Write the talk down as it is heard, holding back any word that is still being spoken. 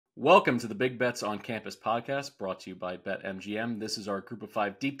Welcome to the Big Bets on Campus podcast, brought to you by BetMGM. This is our Group of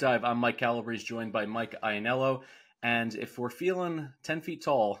 5 deep dive. I'm Mike Calabrese, joined by Mike Iannello. And if we're feeling 10 feet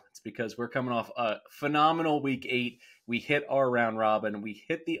tall, it's because we're coming off a phenomenal Week 8. We hit our round robin. We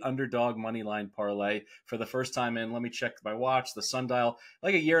hit the Underdog Moneyline Parlay for the first time in, let me check my watch, the sundial,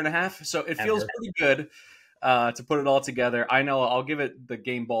 like a year and a half. So it feels pretty good to put it all together. I know I'll give it the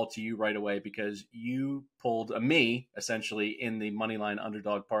game ball to you right away because you pulled me, essentially, in the Moneyline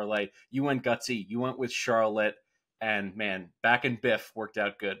Underdog Parlay. You went gutsy. You went with Charlotte. And, man, back in Biff worked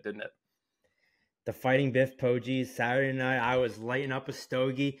out good, didn't it? The Fighting Biff Pogies. Saturday night, I was lighting up a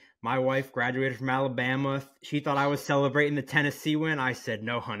stogie. My wife graduated from Alabama. She thought I was celebrating the Tennessee win. I said,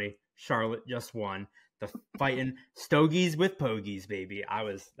 no, honey, Charlotte just won. The Fighting Stogies with Pogies, baby.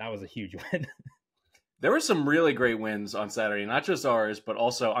 That was a huge win. There were some really great wins on Saturday, not just ours, but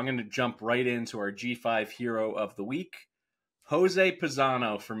also I'm going to jump right into our G5 Hero of the Week. Jose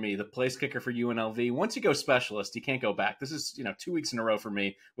Pisano for me, the place kicker for UNLV. Once you go specialist, you can't go back. This is 2 weeks in a row for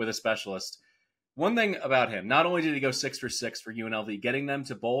me with a specialist. One thing about him, not only did he go 6 for 6 for UNLV, getting them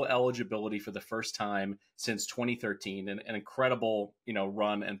to bowl eligibility for the first time since 2013, an incredible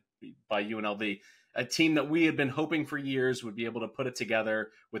run and by UNLV, a team that we had been hoping for years would be able to put it together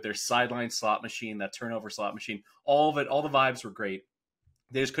with their sideline slot machine, that turnover slot machine. All of it, all the vibes were great.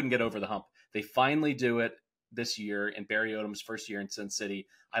 They just couldn't get over the hump. They finally do it this year in Barry Odom's first year in Sin City.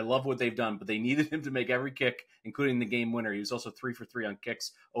 I love what they've done, but they needed him to make every kick, including the game winner. He was also 3 for 3 on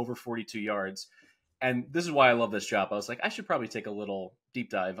kicks over 42 yards. And this is why I love this job. I was like, I should probably take a little deep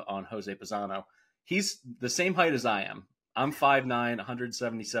dive on Jose Pisano. He's the same height as I am. I'm 5'9",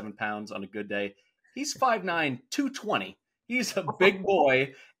 177 pounds on a good day. He's 5'9", 220. He's a big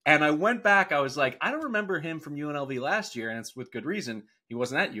boy. And I went back. I was like, I don't remember him from UNLV last year. And it's with good reason. He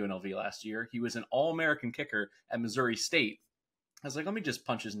wasn't at UNLV last year. He was an All-American kicker at Missouri State. I was like, let me just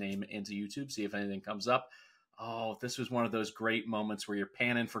punch his name into YouTube, see if anything comes up. Oh, this was one of those great moments where you're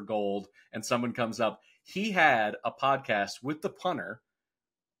panning for gold and someone comes up. He had a podcast with the punter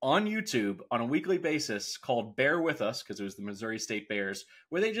on YouTube on a weekly basis called Bear With Us, because it was the Missouri State Bears,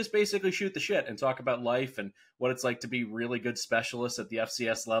 where they just basically shoot the shit and talk about life and what it's like to be really good specialists at the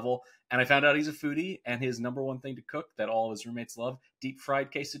FCS level. And I found out he's a foodie, and his number one thing to cook that all of his roommates love, deep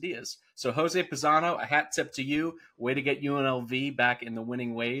fried quesadillas. So Jose Pisano, a hat tip to you. Way to get UNLV back in the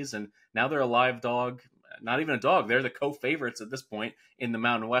winning ways. And now they're a live dog. Not even a dog. They're the co-favorites at this point in the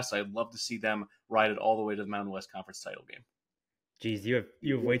Mountain West. I'd love to see them ride it all the way to the Mountain West Conference title game. Geez, you have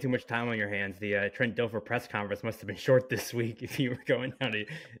way too much time on your hands. The Trent Dilfer press conference must have been short this week if you were going down a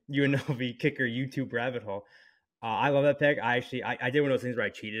UNLV kicker YouTube rabbit hole. I love that pick. I did one of those things where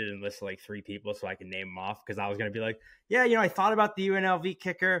I cheated and listed like 3 people so I could name them off because I was going to be like, yeah, I thought about the UNLV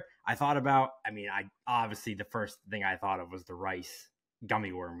kicker. Obviously the first thing I thought of was the Rice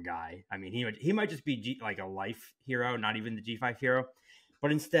gummy worm guy. He might just be like a life hero, not even the G5 hero.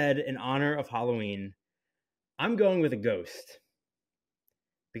 But instead, in honor of Halloween, I'm going with a ghost.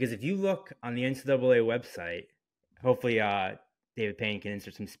 Because if you look on the NCAA website, hopefully David Payne can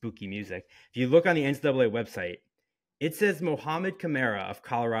insert some spooky music. If you look on the NCAA website, it says Mohamed Kamara of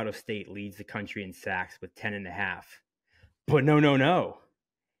Colorado State leads the country in sacks with 10.5. But no.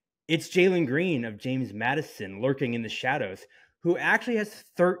 It's Jalen Green of James Madison lurking in the shadows, who actually has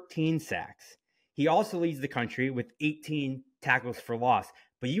 13 sacks. He also leads the country with 18 tackles for loss.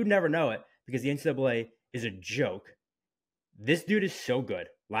 But you'd never know it because the NCAA is a joke. This dude is so good.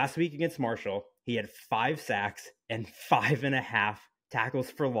 Last week against Marshall, he had 5 sacks and 5.5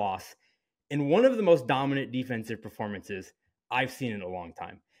 tackles for loss in one of the most dominant defensive performances I've seen in a long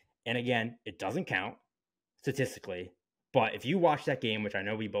time. And again, it doesn't count statistically, but if you watch that game, which I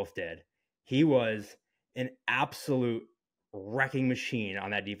know we both did, he was an absolute wrecking machine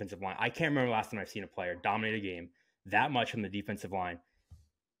on that defensive line. I can't remember the last time I've seen a player dominate a game that much from the defensive line.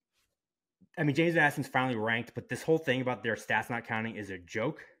 James Madison's finally ranked, but this whole thing about their stats not counting is a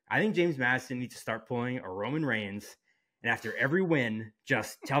joke. I think James Madison needs to start pulling a Roman Reigns, and after every win,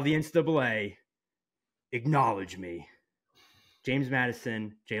 just tell the NCAA, acknowledge me. James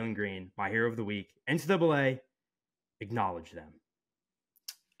Madison, Jalen Green, my hero of the week. NCAA, acknowledge them.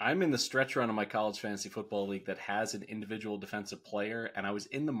 I'm in the stretch run of my college fantasy football league that has an individual defensive player, and I was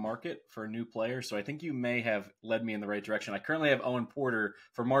in the market for a new player, so I think you may have led me in the right direction. I currently have Owen Porter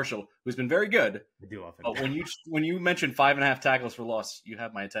for Marshall, who's been very good. I do often. But when you mentioned 5.5 tackles for loss, you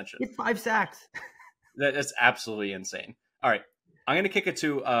have my attention. It's 5 sacks. That's absolutely insane. All right, I'm going to kick it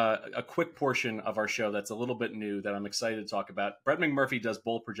to a quick portion of our show that's a little bit new that I'm excited to talk about. Brett McMurphy does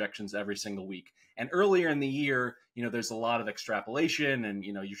bowl projections every single week. And earlier in the year, there's a lot of extrapolation and,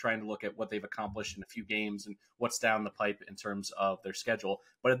 you're trying to look at what they've accomplished in a few games and what's down the pipe in terms of their schedule.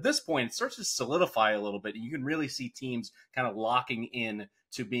 But at this point, it starts to solidify a little bit. And you can really see teams kind of locking in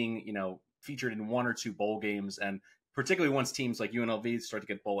to being, featured in one or two bowl games. And particularly once teams like UNLV start to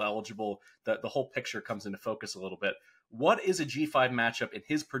get bowl eligible, the whole picture comes into focus a little bit. What is a G5 matchup in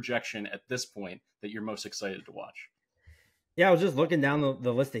his projection at this point that you're most excited to watch? Yeah, I was just looking down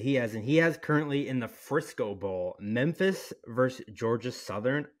the list that he has, and he has currently in the Frisco Bowl, Memphis versus Georgia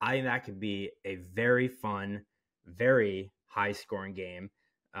Southern. I think that could be a very fun, very high-scoring game.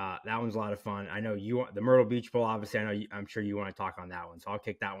 That one's a lot of fun. I know you want the Myrtle Beach Bowl. Obviously, I'm sure you want to talk on that one, so I'll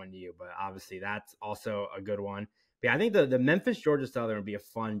kick that one to you. But obviously, that's also a good one. But yeah, I think the Memphis Georgia Southern would be a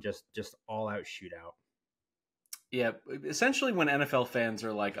fun, just all-out shootout. Yeah, essentially when NFL fans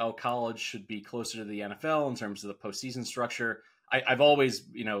are like, oh, college should be closer to the NFL in terms of the postseason structure, I've always,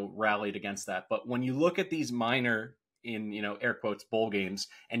 rallied against that. But when you look at these minor, in, air quotes, bowl games,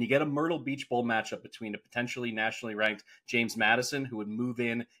 and you get a Myrtle Beach Bowl matchup between a potentially nationally ranked James Madison, who would move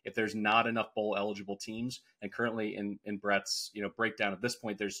in if there's not enough bowl eligible teams. And currently in Brett's, breakdown at this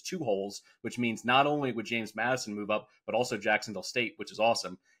point, there's 2 holes, which means not only would James Madison move up, but also Jacksonville State, which is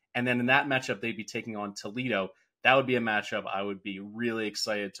awesome. And then in that matchup, they'd be taking on Toledo. That would be a matchup I would be really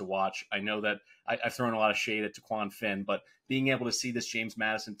excited to watch. I know that I've thrown a lot of shade at Taquan Finn, but being able to see this James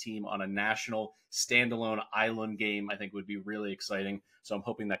Madison team on a national standalone island game, I think would be really exciting. So I'm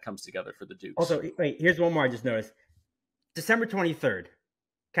hoping that comes together for the Dukes. Also, wait, here's one more I just noticed. December 23rd,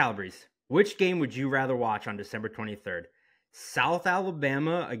 Calabrese. Which game would you rather watch on December 23rd? South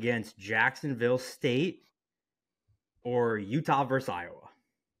Alabama against Jacksonville State or Utah versus Iowa?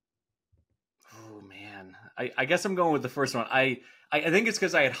 Oh, man. I guess I'm going with the first one. I think it's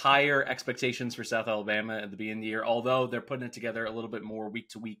because I had higher expectations for South Alabama at the beginning of the year, although they're putting it together a little bit more week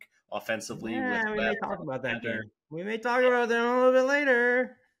to week offensively. Yeah, we may talk about that game. We may talk about them a little bit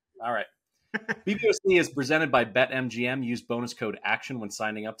later. All right. BBOC is presented by BetMGM. Use bonus code ACTION when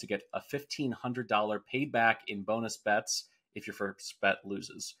signing up to get a $1,500 paid back in bonus bets if your first bet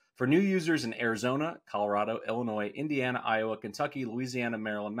loses. For new users in Arizona, Colorado, Illinois, Indiana, Iowa, Kentucky, Louisiana,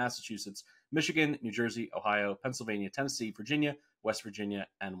 Maryland, Massachusetts, Michigan, New Jersey, Ohio, Pennsylvania, Tennessee, Virginia, West Virginia,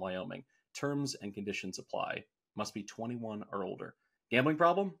 and Wyoming. Terms and conditions apply. Must be 21 or older. Gambling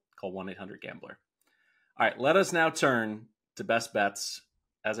problem? Call 1-800-GAMBLER. All right, let us now turn to best bets.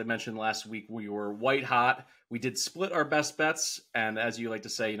 As I mentioned last week, we were white hot. We did split our best bets. And as you like to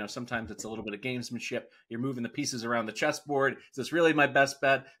say, sometimes it's a little bit of gamesmanship. You're moving the pieces around the chessboard. Is this really my best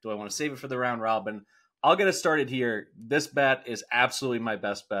bet? Do I want to save it for the round robin? I'll get us started here. This bet is absolutely my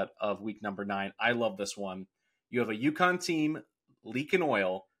best bet of week number 9. I love this one. You have a UConn team leaking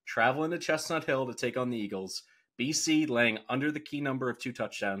oil, traveling to Chestnut Hill to take on the Eagles. BC laying under the key number of 2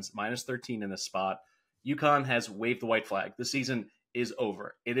 touchdowns, minus 13 in this spot. UConn has waved the white flag. The season is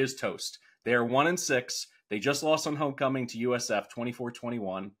over. It is toast. They are 1-6. They just lost on homecoming to USF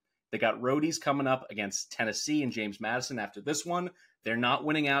 24-21. They got roadies coming up against Tennessee and James Madison after this one. They're not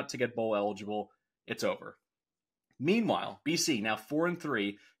winning out to get bowl eligible. It's over. Meanwhile, BC now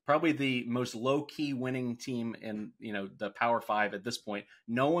 4-3, probably the most low-key winning team in the Power 5 at this point.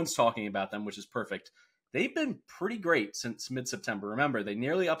 No one's talking about them, which is perfect. They've been pretty great since mid-September. Remember, they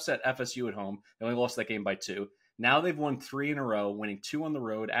nearly upset FSU at home. They only lost that game by 2. Now they've won 3 in a row, winning 2 on the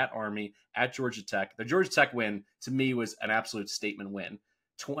road at Army, at Georgia Tech. The Georgia Tech win, to me, was an absolute statement win.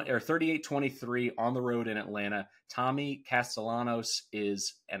 38-23 on the road in Atlanta. Tommy Castellanos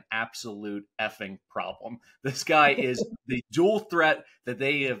is an absolute effing problem. This guy is the dual threat that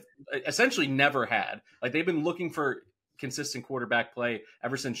they have essentially never had. Like, they've been looking for consistent quarterback play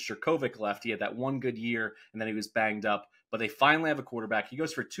ever since Jerkovic left. He had that one good year, and then he was banged up. But they finally have a quarterback. He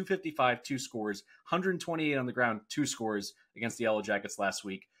goes for 255, 2 scores, 128 on the ground, 2 scores against the Yellow Jackets last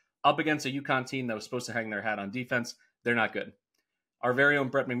week. Up against a UConn team that was supposed to hang their hat on defense. They're not good. Our very own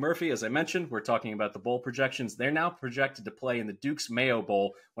Brett McMurphy, as I mentioned, we're talking about the bowl projections. They're now projected to play in the Duke's Mayo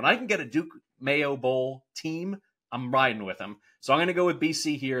Bowl. When I can get a Duke Mayo Bowl team, I'm riding with them. So I'm going to go with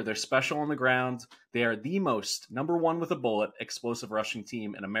BC here. They're special on the ground. They are the most, number 1 with a bullet, explosive rushing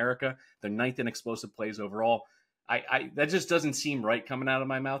team in America. They're 9th in explosive plays overall. That just doesn't seem right coming out of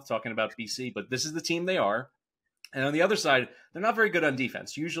my mouth talking about BC, but this is the team they are. And on the other side, they're not very good on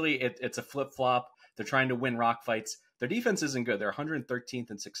defense. Usually it's a flip-flop. They're trying to win rock fights. Their defense isn't good. They're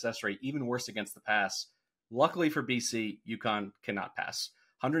 113th in success rate, even worse against the pass. Luckily for BC, UConn cannot pass.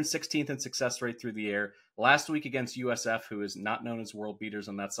 116th in success rate through the air. Last week against USF, who is not known as world beaters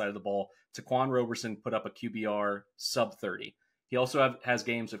on that side of the ball, Taquan Roberson put up a QBR sub 30. He also has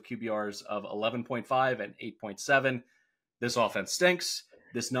games of QBRs of 11.5 and 8.7. This offense stinks.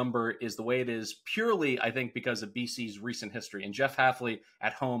 This number is the way it is purely, I think, because of BC's recent history. And Jeff Hafley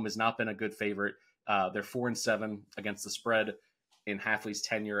at home has not been a good favorite. They're 4-7 against the spread in Hafley's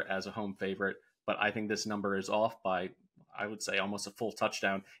tenure as a home favorite. But I think this number is off by, I would say, almost a full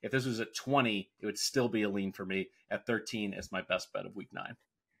touchdown. If this was at 20, it would still be a lean for me. At 13 is my best bet of week 9.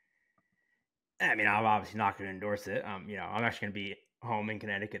 I mean, I'm obviously not going to endorse it. I'm actually going to be home in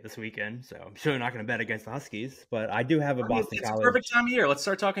Connecticut this weekend, so I'm sure not going to bet against the Huskies. But I do have a Boston It's College. a perfect time of year. Let's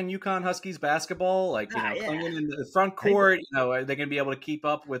start talking UConn Huskies basketball. Clinging in the front court. Are they going to be able to keep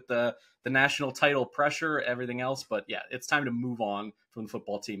up with the national title pressure, everything else? But yeah, it's time to move on from the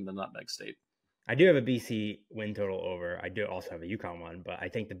football team in the Nutmeg State. I do have a BC win total over. I do also have a UConn one, but I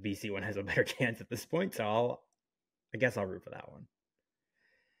think the BC one has a better chance at this point. So I guess I'll root for that one.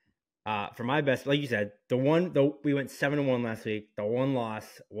 For my best, like you said, we went 7-1 last week. The one loss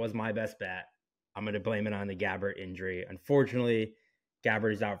was my best bet. I'm going to blame it on the Gabbert injury. Unfortunately,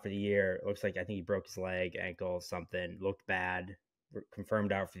 Gabbert is out for the year. It looks like, I think he broke his leg, ankle, something. Looked bad.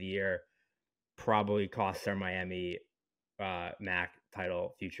 Confirmed out for the year. Probably cost our Miami MAC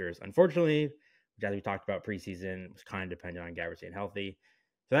title futures. Unfortunately, which as we talked about preseason, was kind of dependent on Gabbert staying healthy.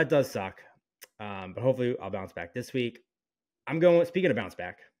 So that does suck. But hopefully I'll bounce back this week. Speaking of bounce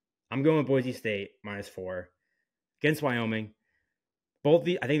back, I'm going with Boise State -4 against Wyoming.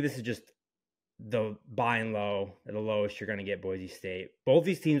 I think this is just the buy and low, the lowest you're going to get Boise State. Both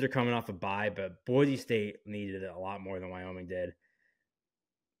these teams are coming off a bye, but Boise State needed it a lot more than Wyoming did.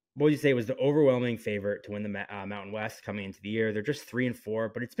 Boise State was the overwhelming favorite to win the Mountain West coming into the year. They're just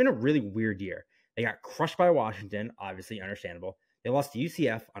 3-4, but it's been a really weird year. They got crushed by Washington, obviously understandable. They lost to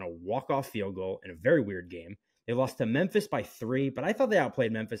UCF on a walk-off field goal in a very weird game. They lost to Memphis by 3, but I thought they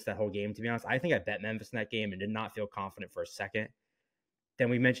outplayed Memphis that whole game, to be honest. I think I bet Memphis in that game and did not feel confident for a second. Then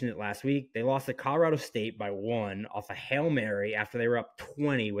we mentioned it last week. They lost to Colorado State by 1 off a Hail Mary after they were up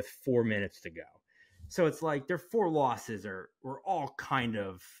 20 with 4 minutes to go. So it's like their 4 losses were all kind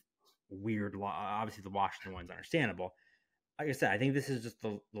of weird. Obviously, the Washington one's understandable. Like I said, I think this is just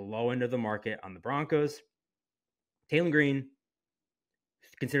the low end of the market on the Broncos. Taylor Green,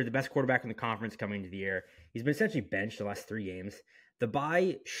 considered the best quarterback in the conference coming into the year. He's been essentially benched the last 3 games. The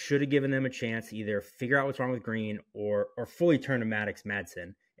bye should have given them a chance to either figure out what's wrong with Green or fully turn to Maddox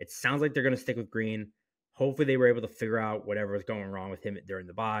Madsen. It sounds like they're going to stick with Green. Hopefully they were able to figure out whatever was going wrong with him during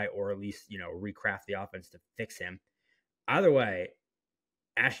the bye, or at least, recraft the offense to fix him. Either way,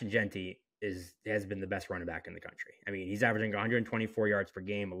 Ashton Genty has been the best running back in the country. I mean, he's averaging 124 yards per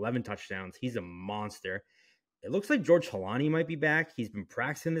game, 11 touchdowns. He's a monster. It looks like George Halani might be back. He's been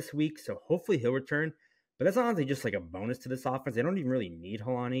practicing this week, so hopefully he'll return. But that's honestly just like a bonus to this offense. They don't even really need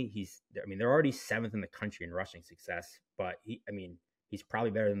Halani. They're already 7th in the country in rushing success, but he's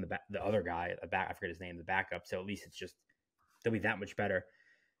probably better than the other guy. I forget his name, the backup. So at least they'll be that much better.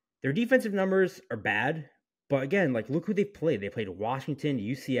 Their defensive numbers are bad, but again, look who they've played. They played Washington,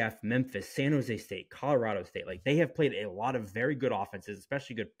 UCF, Memphis, San Jose State, Colorado State. They have played a lot of very good offenses,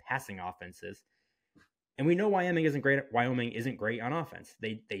 especially good passing offenses. And we know Wyoming isn't great on offense.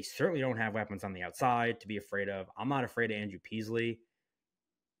 They certainly don't have weapons on the outside to be afraid of. I'm not afraid of Andrew Peasley.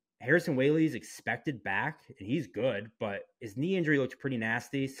 Harrison Whaley's expected back, and he's good, but his knee injury looked pretty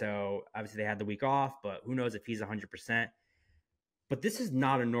nasty, so obviously they had the week off, but who knows if he's 100%. But this is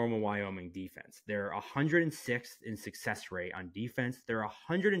not a normal Wyoming defense. They're 106th in success rate on defense. They're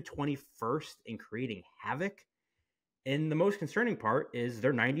 121st in creating havoc. And the most concerning part is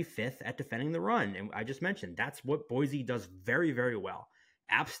they're 95th at defending the run. And I just mentioned that's what Boise does very, very well.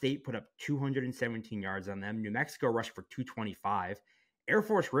 App State put up 217 yards on them. New Mexico rushed for 225. Air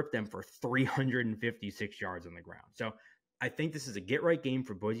Force ripped them for 356 yards on the ground. So I think this is a get-right game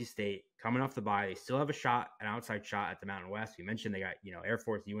for Boise State. Coming off the bye, they still have an outside shot at the Mountain West. We mentioned they got, Air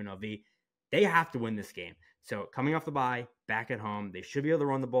Force, UNLV. They have to win this game. So coming off the bye, back at home, they should be able to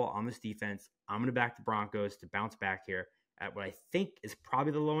run the ball on this defense. I'm going to back the Broncos to bounce back here at what I think is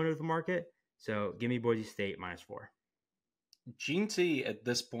probably the low end of the market. So give me Boise State -4. Gene T at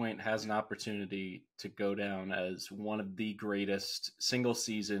this point has an opportunity to go down as one of the greatest single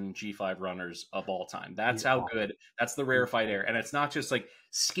season G5 runners of all time. That's how good. That's the rarefied air. And it's not just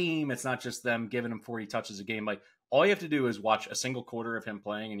scheme. It's not just them giving him 40 touches a game. All you have to do is watch a single quarter of him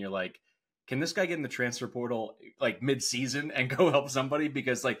playing and you're like, can this guy get in the transfer portal mid-season and go help somebody?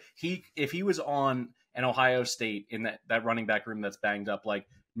 Because if he was on an Ohio State in that running back room that's banged up,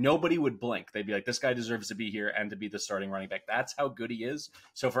 nobody would blink. They'd be like, this guy deserves to be here and to be the starting running back. That's how good he is.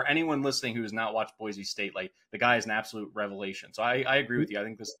 So for anyone listening who has not watched Boise State, the guy is an absolute revelation. So I agree with you. I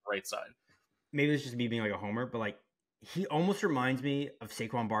think this is the right side. Maybe it's just me being a homer, but he almost reminds me of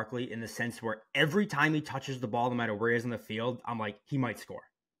Saquon Barkley in the sense where every time he touches the ball, no matter where he is on the field, I'm like, he might score.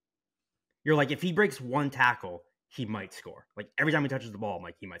 You're like, if he breaks one tackle, he might score. Like every time he touches the ball, I'm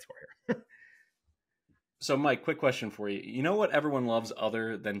like, he might score here. So, Mike, quick question for you. You know what everyone loves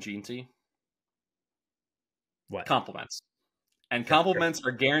other than Gene? What? Compliments. And compliments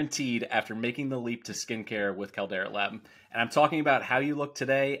are guaranteed after making the leap to skincare with Caldera Lab. And I'm talking about how you look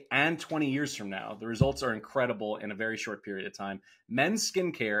today and 20 years from now. The results are incredible in a very short period of time. Men's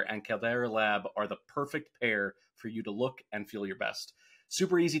skincare and Caldera Lab are the perfect pair for you to look and feel your best.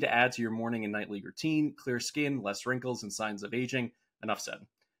 Super easy to add to your morning and nightly routine, clear skin, less wrinkles and signs of aging. Enough said.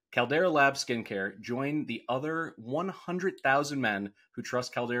 Caldera Lab Skincare, join the other 100,000 men who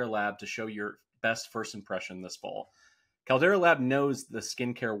trust Caldera Lab to show your best first impression this fall. Caldera Lab knows the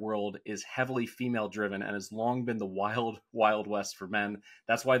skincare world is heavily female driven and has long been the wild, wild west for men.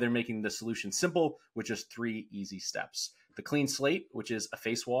 That's why they're making the solution simple with just 3 easy steps. The Clean Slate, which is a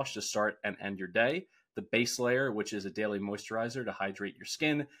face wash to start and end your day. The Base Layer, which is a daily moisturizer to hydrate your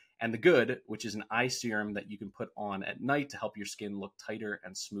skin. And the Good, which is an eye serum that you can put on at night to help your skin look tighter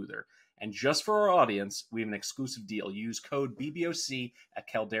and smoother. And just for our audience, we have an exclusive deal. Use code BBOC at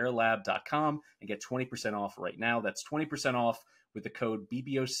calderalab.com and get 20% off right now. That's 20% off with the code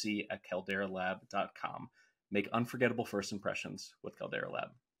BBOC at calderalab.com. Make unforgettable first impressions with Caldera Lab.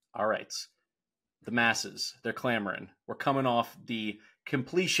 All right. The masses, they're clamoring. We're coming off the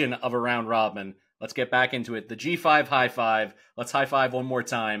completion of a round robin. Let's get back into it. The G5 high five. Let's high five one more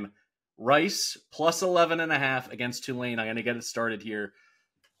time. Rice plus 11.5 against Tulane. I'm going to get it started here.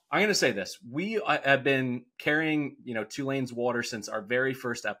 I'm going to say this. We have been carrying, Tulane's water since our very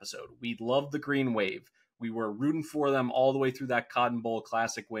first episode. We loved the Green Wave. We were rooting for them all the way through that Cotton Bowl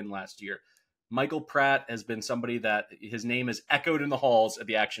Classic win last year. Michael Pratt has been somebody that his name is echoed in the halls at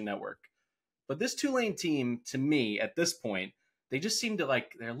the Action Network. But this Tulane team, to me, at this point, they just seem to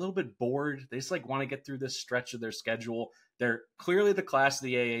they're a little bit bored. They just want to get through this stretch of their schedule. They're clearly the class of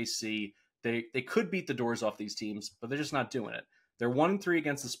the AAC. They could beat the doors off these teams, but they're just not doing it. They're 1-3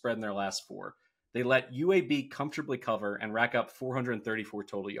 against the spread in their last 4. They let UAB comfortably cover and rack up 434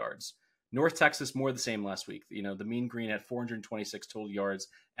 total yards. North Texas more the same last week. The Mean Green had 426 total yards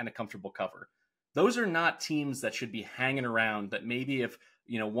and a comfortable cover. Those are not teams that should be hanging around that maybe if,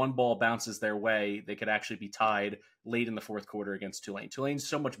 one ball bounces their way, they could actually be tied late in the fourth quarter against Tulane. Tulane's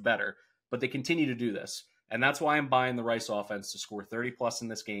so much better, but they continue to do this. And that's why I'm buying the Rice offense to score 30 plus in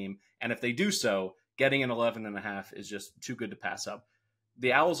this game. And if they do so, getting an 11.5 is just too good to pass up.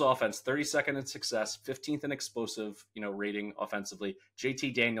 The Owls offense, 32nd in success, 15th in explosive, rating offensively.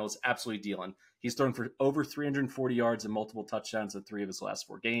 JT Daniels absolutely dealing. He's thrown for over 340 yards and multiple touchdowns in 3 of his last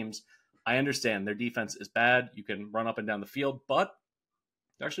 4 games. I understand their defense is bad. You can run up and down the field, but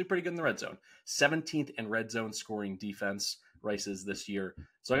they're actually pretty good in the red zone. 17th in red zone scoring defense, Rice is this year.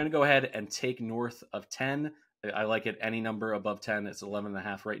 So I'm going to go ahead and take north of 10. I like it any number above 10. It's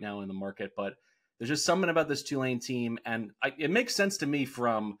 11.5 right now in the market, but there's just something about this Tulane team, and it makes sense to me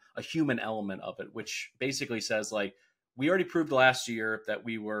from a human element of it, which basically says, we already proved last year that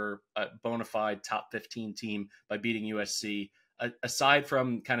we were a bona fide top 15 team by beating USC. Aside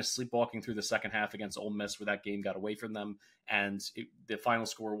from kind of sleepwalking through the second half against Ole Miss, where that game got away from them, and the final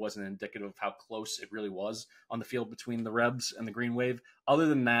score wasn't indicative of how close it really was on the field between the Rebs and the Green Wave. Other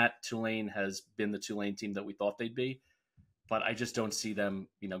than that, Tulane has been the Tulane team that we thought they'd be. But I just don't see them,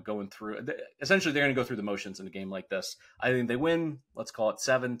 going through. Essentially, they're going to go through the motions in a game like this. I think they win, let's call it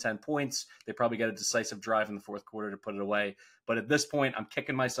 7-10 points. They probably get a decisive drive in the fourth quarter to put it away. But at this point, I'm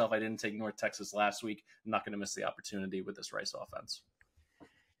kicking myself. I didn't take North Texas last week. I'm not going to miss the opportunity with this Rice offense.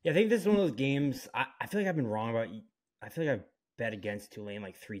 Yeah, I think this is one of those games. I feel like I've been wrong about. I feel like I've bet against Tulane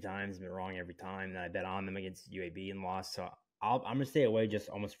 3 times, been wrong every time. And I bet on them against UAB and lost. So I'm going to stay away just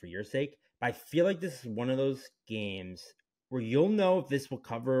almost for your sake. But I feel like this is one of those games where you'll know if this will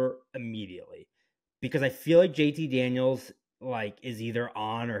cover immediately, because I feel like JT Daniels is either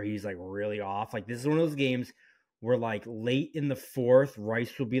on or he's really off. This is one of those games where late in the fourth,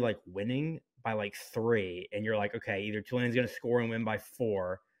 Rice will be winning by 3, and you're okay, either Tulane's going to score and win by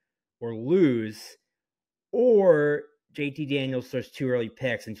 4 or lose, or JT Daniels throws 2 early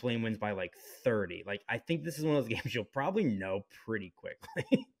picks and Tulane wins by 30. I think this is one of those games you'll probably know pretty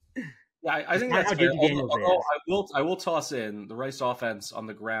quickly. Yeah, I think that's fair. I will toss in the Rice offense on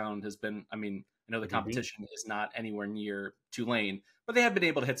the ground has been, I know the competition is not anywhere near Tulane, but they have been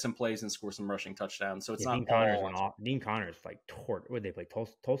able to hit some plays and score some rushing touchdowns. So it's not Dean Connors what did they play?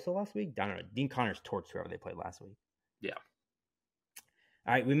 Tulsa last week? I don't know. Dean Connors torched whoever they played last week. Yeah.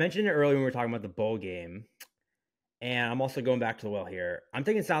 All right. We mentioned it earlier when we were talking about the bowl game. And I'm also going back to the well here. I'm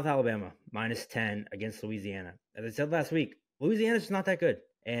taking South Alabama -10 against Louisiana. As I said last week, Louisiana's just not that good,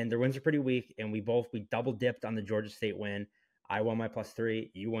 and their wins are pretty weak. And we double dipped on the Georgia State win. I won my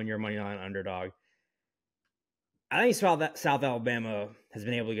 +3. You won your money on underdog. I think South Alabama has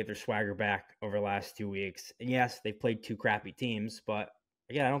been able to get their swagger back over the last 2 weeks. And yes, they've played two crappy teams, but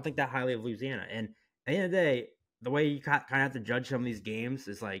again, I don't think that highly of Louisiana. And at the end of the day, the way you kind of have to judge some of these games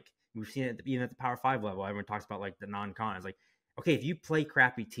is like we've seen it even at the Power 5 level. Everyone talks about like the non-con. It's like, okay, if you play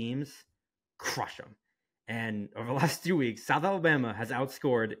crappy teams, crush them. And over the last 2 weeks, South Alabama has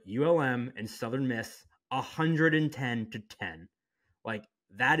outscored ULM and Southern Miss 110-10. Like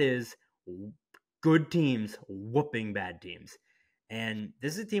that is good teams whooping bad teams. And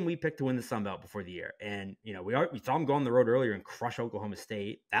this is a team we picked to win the Sun Belt before the year. And, you know, we saw them go on the road earlier and crush Oklahoma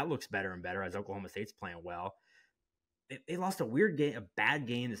State. That looks better and better as Oklahoma State's playing well. They lost a bad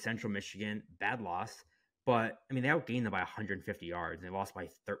game to Central Michigan, bad loss. But, I mean, they outgained them by 150 yards. And they lost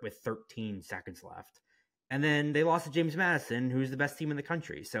with 13 seconds left. And then they lost to James Madison, who's the best team in the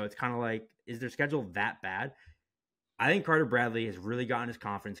country. So it's kind of like, is their schedule that bad? I think Carter Bradley has really gotten his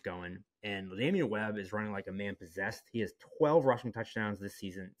confidence going, and Damian Webb is running like a man possessed. He has 12 rushing touchdowns this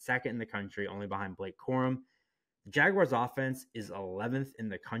season, second in the country, only behind Blake Corum. The Jaguars' offense is 11th in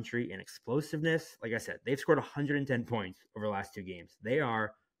the country in explosiveness. Like I said, they've scored 110 points over the last two games. They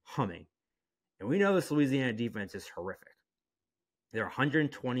are humming. And we know this Louisiana defense is horrific. They're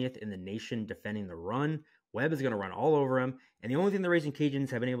 120th in the nation defending the run. Webb is going to run all over him. And the only thing the Raging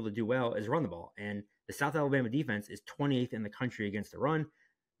Cajuns have been able to do well is run the ball. And the South Alabama defense is 28th in the country against the run.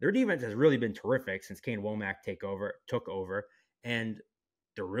 Their defense has really been terrific since Kane Womack took over. And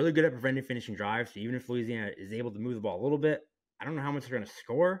they're really good at preventing finishing drives. So even if Louisiana is able to move the ball a little bit, I don't know how much they're going to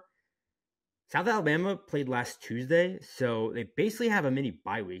score. South Alabama played last Tuesday, so they basically have a mini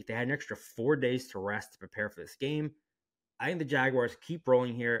bye week. They had an extra 4 days to rest to prepare for this game. I think the Jaguars keep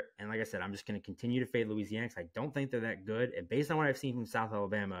rolling here. And like I said, I'm just going to continue to fade Louisiana because I don't think they're that good. And based on what I've seen from South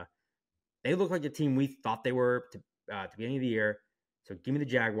Alabama, they look like the team we thought they were at the beginning of the year. So give me the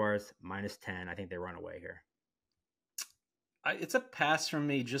Jaguars -10. I think they run away here. It's a pass from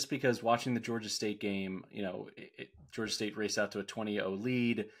me just because watching the Georgia State game, you know, Georgia State raced out to a 20-0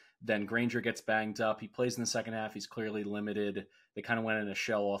 lead. Then Granger gets banged up. He plays in the second half. He's clearly limited. They kind of went in a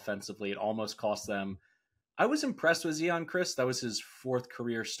shell offensively. It almost cost them. I was impressed with Zeon Christ. That was his fourth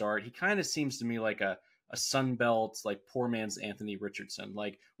career start. He kind of seems to me like a Sun Belt, like poor man's Anthony Richardson.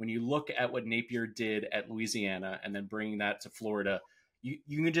 Like when you look at what Napier did at Louisiana and then bringing that to Florida,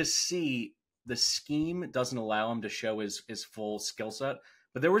 you can just see the scheme doesn't allow him to show his full skill set.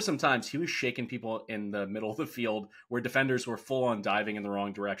 But there were some times he was shaking people in the middle of the field where defenders were full on diving in the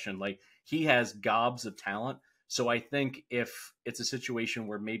wrong direction. Like he has gobs of talent. So I think if it's a situation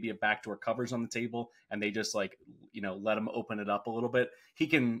where maybe a backdoor cover's on the table and they just like, you know, let him open it up a little bit,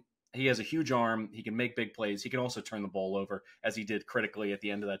 he has a huge arm. He can make big plays. He can also turn the ball over as he did critically at the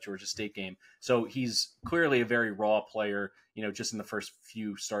end of that Georgia State game. So he's clearly a very raw player, you know, just in the first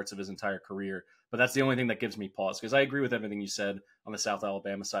few starts of his entire career. But that's the only thing that gives me pause because I agree with everything you said on the South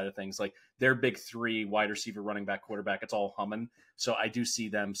Alabama side of things. Like their big three, wide receiver, running back, quarterback, it's all humming. So I do see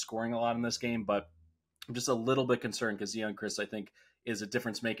them scoring a lot in this game, but I'm just a little bit concerned because Zeon Christ, I think, is a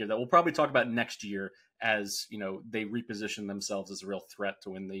difference maker that we'll probably talk about next year as, you know, they reposition themselves as a real threat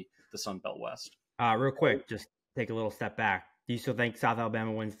to win the Sun Belt West. Real quick, just take a little step back. Do you still think South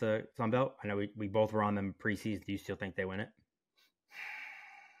Alabama wins the Sun Belt? I know we both were on them preseason. Do you still think they win it?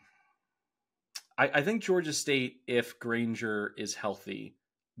 I think Georgia State, if Granger is healthy,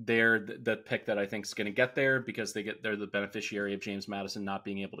 they're the pick that I think is going to get there because they're the beneficiary of James Madison not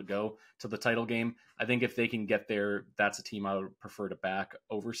being able to go to the title game. I think if they can get there, that's a team I would prefer to back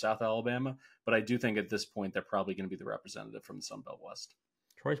over South Alabama. But I do think at this point, they're probably going to be the representative from the Sun Belt West.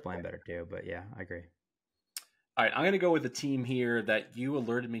 Troy's playing better too, but yeah, I agree. All right, I'm going to go with a team here that you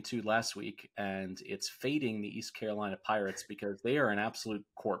alerted me to last week, and it's fading the East Carolina Pirates because they are an absolute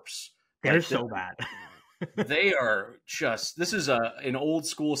corpse. They're so bad. They are just, this is an old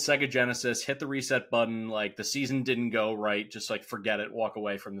school Sega Genesis, hit the reset button, like the season didn't go right, just like forget it, walk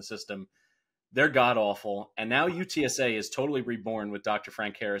away from the system. They're god-awful, and now UTSA is totally reborn with Dr.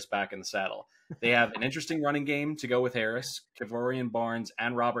 Frank Harris back in the saddle. They have an interesting running game to go with Harris. Kevorian Barnes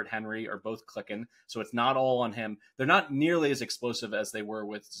and Robert Henry are both clicking, so it's not all on him. They're not nearly as explosive as they were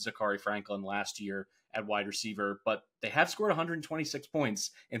with Zachary Franklin last year at wide receiver, but they have scored 126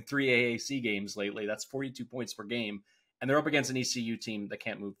 points in 3 AAC games lately. That's 42 points per game. And they're up against an ECU team that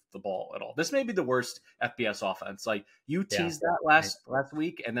can't move the ball at all. This may be the worst FBS offense. Like you teased that last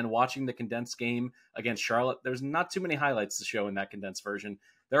week, and then watching the condensed game against Charlotte, there's not too many highlights to show in that condensed version.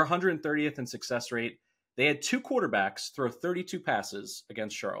 They're 130th in success rate. They had two quarterbacks throw 32 passes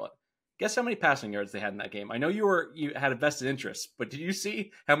against Charlotte. Guess how many passing yards they had in that game? I know you had a vested interest, but did you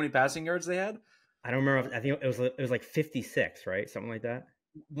see how many passing yards they had? I don't remember. I think it was like 56, right? Something like that.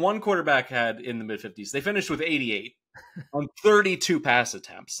 One quarterback had in the mid-50s. They finished with 88 on 32 pass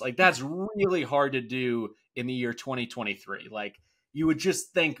attempts. Like, that's really hard to do in the year 2023. Like, you would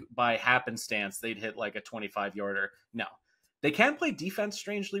just think by happenstance they'd hit like a 25-yarder. No. They can play defense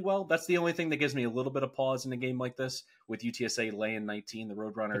strangely well. That's the only thing that gives me a little bit of pause in a game like this with UTSA laying 19. The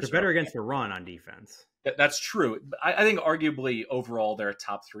Roadrunners. But they're better against the run on defense. That's true. I think arguably overall they're a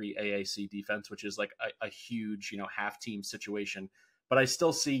top 3 AAC defense, which is like a huge, half team situation. But I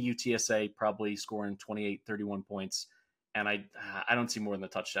still see UTSA probably scoring 28, 31 points. And I don't see more than a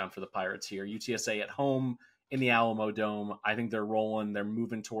touchdown for the Pirates here. UTSA at home in the Alamo Dome. I think they're rolling. They're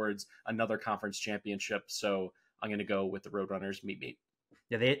moving towards another conference championship. So I'm going to go with the Roadrunners. Meet.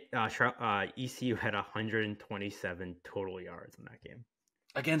 Yeah, they ECU had 127 total yards in that game.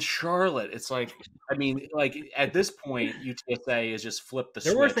 Against Charlotte. It's like, at this point, UTSA has just flipped the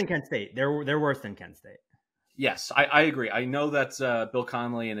switch. They're worse than Kent State. They're worse than Kent State. Yes, I agree. I know that Bill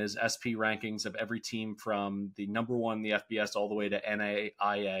Connolly and his SP rankings of every team from the number one, the FBS, all the way to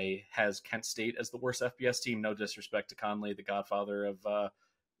NAIA has Kent State as the worst FBS team. No disrespect to Connolly, the godfather of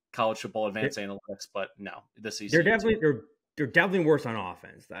college football advanced analytics, but no, this season they're definitely worse on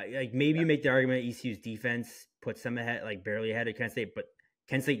offense. Like maybe you make the argument ECU's defense puts them ahead, like barely ahead of Kent State, but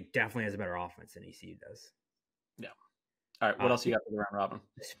Kent State definitely has a better offense than ECU does. Yeah. All right. What else you got for the round robin?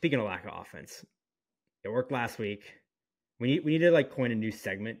 Speaking of lack of offense, it worked last week. We need to like coin a new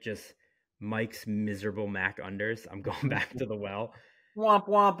segment, just Mike's miserable Mac unders. I'm going back to the well. Womp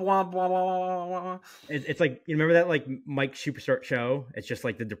womp womp womp womp. It's like, you remember that like Mike Superstart show? It's just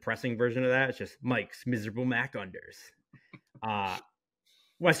like the depressing version of that. It's just Mike's miserable Mac unders.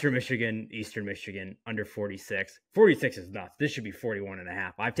 Western Michigan, Eastern Michigan, under 46. 46 is nuts. This should be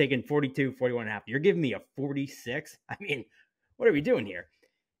 41.5. I've taken 42, 41.5. You're giving me a 46? I mean, what are we doing here?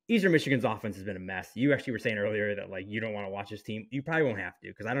 Eastern Michigan's offense has been a mess. You actually were saying earlier that like you don't want to watch this team. You probably won't have to,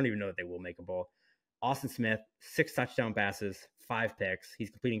 because I don't even know that they will make a bowl. Austin Smith, 6 touchdown passes, 5 picks.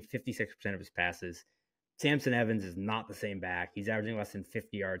 He's completing 56% of his passes. Samson Evans is not the same back. He's averaging less than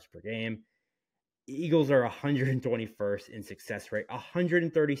 50 yards per game. Eagles are 121st in success rate,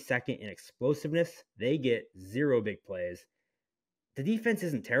 132nd in explosiveness. They get 0 big plays. The defense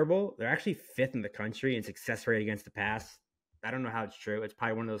isn't terrible. They're actually 5th in the country in success rate against the pass. I don't know how it's true. It's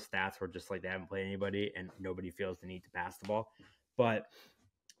probably one of those stats where just like they haven't played anybody and nobody feels the need to pass the ball. But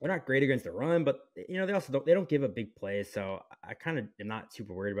they're not great against the run, but they also don't give up big plays. So I kind of am not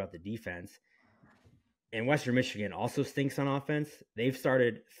super worried about the defense. And Western Michigan also stinks on offense. They've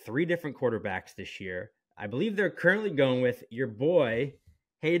started 3 different quarterbacks this year. I believe they're currently going with your boy,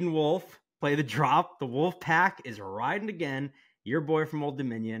 Hayden Wolf. Play the drop. The Wolf Pack is riding again. Your boy from Old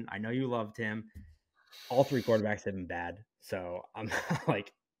Dominion. I know you loved him. All 3 quarterbacks have been bad. So I'm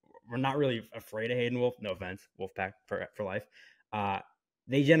like, we're not really afraid of Hayden Wolf. No offense. Wolf Pack for life.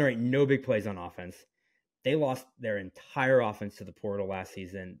 They generate no big plays on offense. They lost their entire offense to the portal last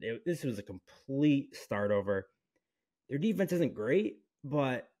season. This was a complete start over. Their defense isn't great,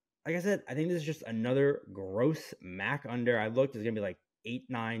 but like I said, I think this is just another gross Mac under. I looked, it's going to be like 8,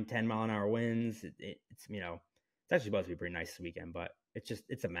 9, 10 mile an hour winds. It's actually supposed to be pretty nice this weekend, but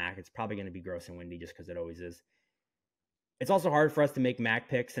it's a Mac. It's probably going to be gross and windy just because it always is. It's also hard for us to make Mac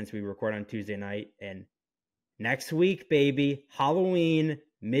picks since we record on Tuesday night. And next week, baby, Halloween,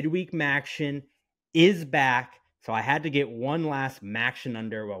 midweek Maction is back. So I had to get one last Maction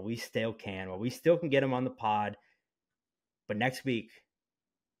under while we still can get him on the pod. But next week,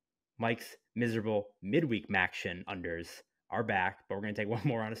 Mike's miserable midweek Maction unders are back, but we're going to take one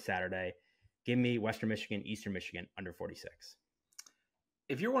more on a Saturday. Give me Western Michigan, Eastern Michigan under 46.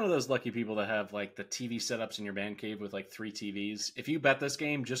 If you're one of those lucky people that have like the TV setups in your man cave with like 3 TVs, if you bet this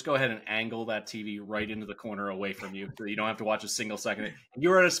game, just go ahead and angle that TV right into the corner away from you so you don't have to watch a single second. If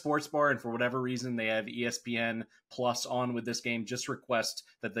you're at a sports bar and for whatever reason they have ESPN Plus on with this game, just request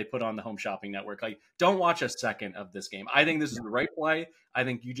that they put on the Home Shopping Network. Like, don't watch a second of this game. I think this is the right play. I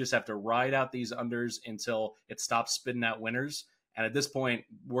think you just have to ride out these unders until it stops spitting out winners. And at this point,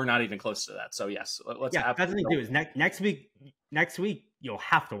 we're not even close to that. So yes, let's. Yeah, that's what they do. Is next week you'll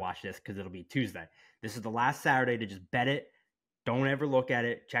have to watch this because it'll be Tuesday. This is the last Saturday to just bet it. Don't ever look at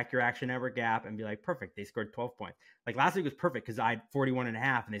it. Check your action ever gap and be like, perfect. They scored 12 points. Like last week was perfect because I had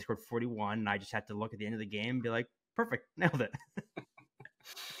 41.5 and they scored 41, and I just had to look at the end of the game and be like, perfect, nailed it.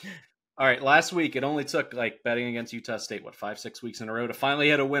 All right, last week it only took like betting against Utah State 5-6 weeks in a row to finally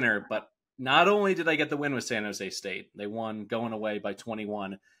hit a winner, but not only did I get the win with San Jose State, they won going away by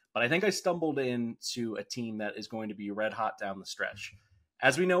 21, but I think I stumbled into a team that is going to be red hot down the stretch.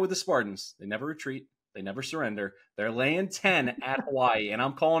 As we know with the Spartans, they never retreat. They never surrender. They're laying 10 at Hawaii, and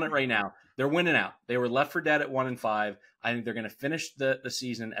I'm calling it right now. They're winning out. They were left for dead at 1-5. I think they're going to finish the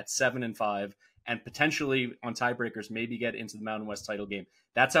season at 7-5, and potentially on tiebreakers, maybe get into the Mountain West title game.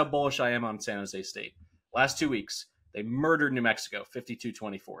 That's how bullish I am on San Jose State. Last 2 weeks, they murdered New Mexico,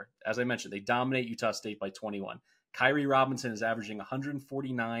 52-24. As I mentioned, they dominate Utah State by 21. Kyrie Robinson is averaging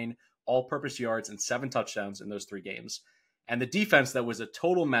 149 all-purpose yards and 7 touchdowns in those 3 games. And the defense that was a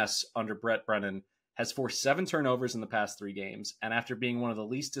total mess under Brett Brennan has forced 7 turnovers in the past 3 games. And after being one of the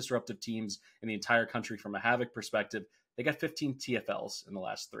least disruptive teams in the entire country from a Havoc perspective, they got 15 TFLs in the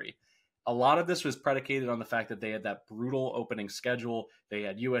last 3. A lot of this was predicated on the fact that they had that brutal opening schedule. They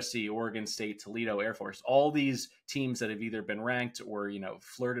had USC, Oregon State, Toledo, Air Force, all these teams that have either been ranked or,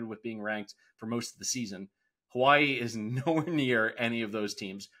 flirted with being ranked for most of the season. Hawaii is nowhere near any of those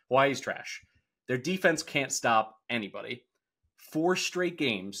teams. Hawaii's trash. Their defense can't stop anybody. 4 straight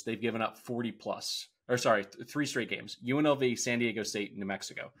games, they've given up 40 plus. 3 straight games. UNLV, San Diego State, New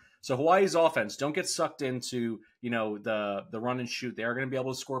Mexico. So Hawaii's offense, don't get sucked into, the run and shoot. They are going to be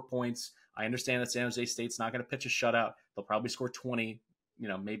able to score points. I understand that San Jose State's not going to pitch a shutout. They'll probably score 20,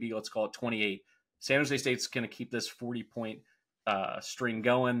 maybe let's call it 28. San Jose State's going to keep this 40-point string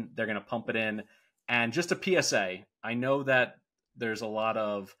going. They're going to pump it in. And just a PSA, I know that there's a lot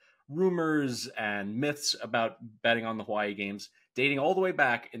of rumors and myths about betting on the Hawaii games, dating all the way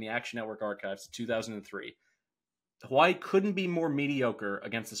back in the Action Network archives to 2003. Hawaii couldn't be more mediocre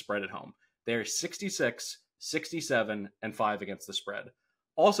against the spread at home. They're 66, 67, and 5 against the spread.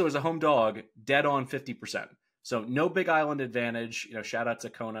 Also, as a home dog, dead on 50%. So no Big Island advantage. Shout out to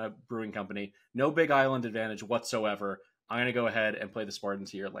Kona Brewing Company. No Big Island advantage whatsoever. I'm going to go ahead and play the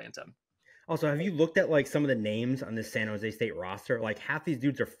Spartans here at laying 10. Also, have you looked at some of the names on the San Jose State roster? Half these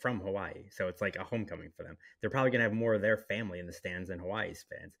dudes are from Hawaii, so it's like a homecoming for them. They're probably going to have more of their family in the stands than Hawaii's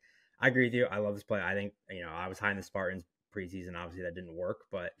fans. I agree with you. I love this play. I think, I was high in the Spartans preseason. Obviously, that didn't work,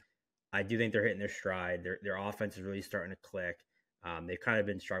 but I do think they're hitting their stride. Their offense is really starting to click. They've kind of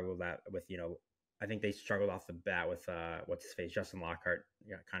been struggled with, I think they struggled off the bat with what's his face, Justin Lockhart,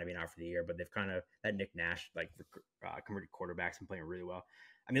 kind of being out for the year. But they've kind of that Nick Nash converted quarterbacks and playing really well.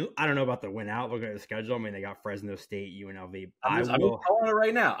 I mean, I don't know about the win out. Looking at the schedule, I mean, they got Fresno State, UNLV. I'm calling it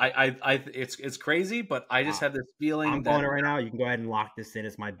right now. It's crazy, but I just have this feeling. I'm calling it right now. You can go ahead and lock this in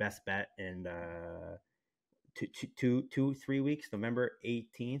as my best bet in 3 weeks, November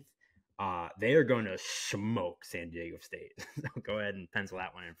 18th. They are going to smoke San Diego State. So go ahead and pencil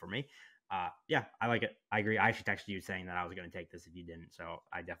that one in for me. Yeah, I like it. I agree. I actually texted you saying that I was going to take this if you didn't. So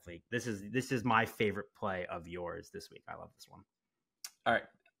I definitely this is my favorite play of yours this week. I love this one. All right,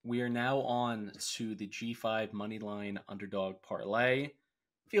 we are now on to the G5 Moneyline Underdog Parlay.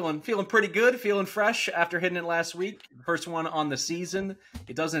 Feeling pretty good, feeling fresh after hitting it last week. First one on the season.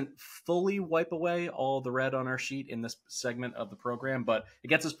 It doesn't fully wipe away all the red on our sheet in this segment of the program, but it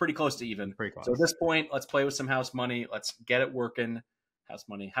gets us pretty close to even. Pretty close. So at this point, let's play with some house money. Let's get it working. House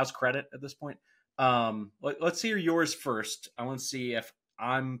money, house credit at this point. Let's hear yours first. I want to see if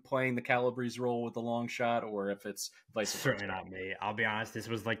I'm playing the Calabrese role with the long shot, or if it's vice versa. Certainly not me. I'll be honest. This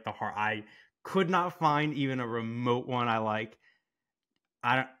was the hard. I could not find even a remote one I like.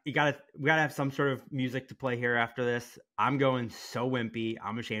 We gotta have some sort of music to play here after this. I'm going so wimpy.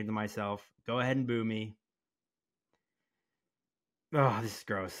 I'm ashamed of myself. Go ahead and boo me. Oh, this is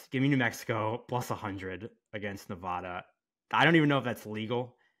gross. Give me New Mexico plus 100 against Nevada. I don't even know if that's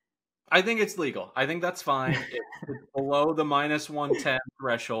legal. I think it's legal. I think that's fine. It's below the minus 110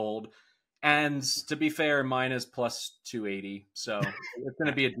 threshold. And to be fair, mine is plus 280. So it's going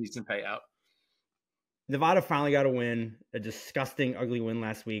to be a decent payout. Nevada finally got a win, a disgusting, ugly win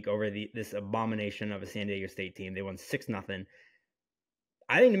last week over this abomination of a San Diego State team. They won 6-0.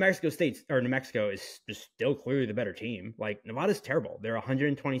 I think New Mexico is just still clearly the better team. Nevada's terrible. They're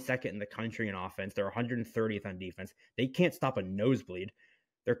 122nd in the country in offense. They're 130th on defense. They can't stop a nosebleed.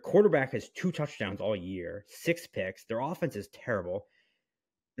 Their quarterback has 2 touchdowns all year, 6 picks. Their offense is terrible.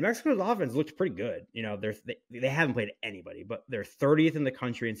 New Mexico's offense looks pretty good. They haven't played anybody, but they're 30th in the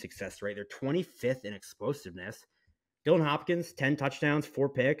country in success rate. They're 25th in explosiveness. Dylan Hopkins, 10 touchdowns, 4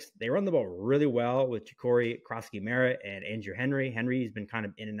 picks. They run the ball really well with Ja'Cory Krosky-Merritt and Andrew Henry. Henry's been kind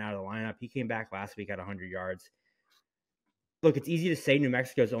of in and out of the lineup. He came back last week at 100 yards. Look, it's easy to say New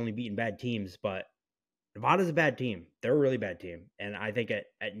Mexico's only beaten bad teams, but Nevada's a bad team. They're a really bad team. And I think at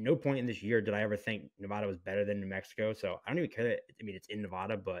no point in this year did I ever think Nevada was better than New Mexico. So I don't even care that, it's in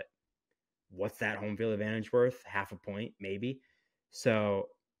Nevada, but what's that home field advantage worth? Half a point, maybe. So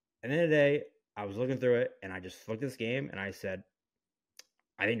at the end of the day, I was looking through it and I just looked at this game and I said,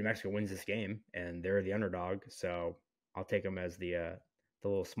 I think New Mexico wins this game, and they're the underdog. So I'll take them as the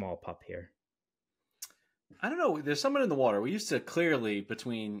little small pup here. I don't know. There's someone in the water. We used to clearly,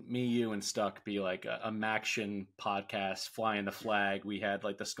 between me, you, and Stuck, be like a Maction podcast, flying the flag. We had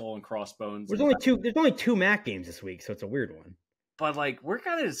like the Skull and Crossbones. There's only two MAC games this week, so it's a weird one. But like we're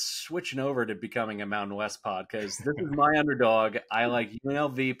kind of switching over to becoming a Mountain West pod because this is my underdog. I like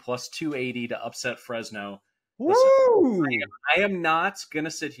UNLV plus 280 to upset Fresno. Listen, I am not going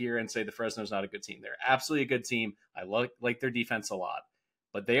to sit here and say the Fresno's not a good team. They're absolutely a good team. I like their defense a lot.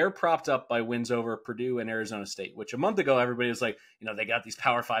 But they are propped up by wins over Purdue and Arizona State, which a month ago everybody was like, they got these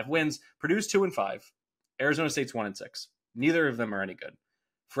Power 5 wins. Purdue's 2-5. Arizona State's 1-6. Neither of them are any good.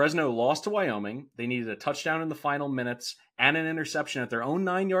 Fresno lost to Wyoming. They needed a touchdown in the final minutes and an interception at their own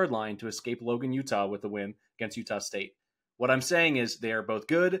 9-yard line to escape Logan, Utah with the win against Utah State. What I'm saying is they are both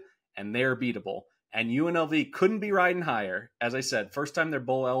good and they're beatable. And UNLV couldn't be riding higher. As I said, first time they're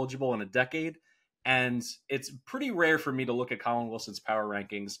bowl eligible in a decade. And it's pretty rare for me to look at Colin Wilson's power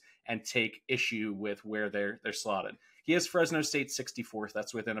rankings and take issue with where they're slotted. He has Fresno State 64th.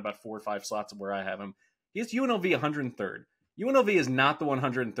 That's within about 4 or 5 slots of where I have him. He has UNLV 103rd. UNLV is not the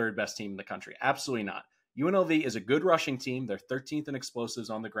 103rd best team in the country. Absolutely not. UNLV is a good rushing team. They're 13th in explosives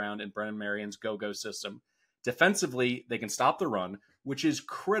on the ground in Brennan Marion's go-go system. Defensively, they can stop the run, which is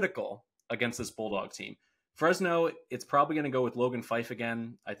critical against this Bulldog team. Fresno, it's probably going to go with Logan Fife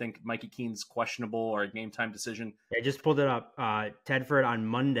again. I think Mikey Keene's questionable or a game time decision. I just pulled it up. Tedford on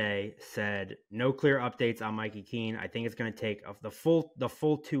Monday said no clear updates on Mikey Keene. I think it's going to take the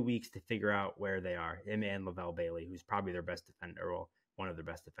full 2 weeks to figure out where they are. Him and Lavelle Bailey, who's probably their best defender, well, one of their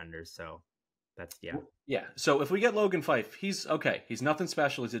best defenders. So that's yeah. So if we get Logan Fife, he's okay. He's nothing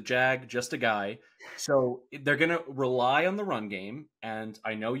special. He's a jag, just a guy. So they're going to rely on the run game, and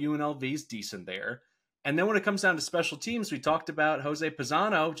I know UNLV's decent there. And then when it comes down to special teams, we talked about Jose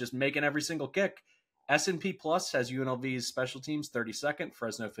Pisano just making every single kick. S&P Plus has UNLV's special teams 32nd,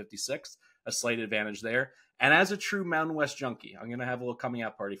 Fresno 56th, a slight advantage there. And as a true Mountain West junkie, I'm going to have a little coming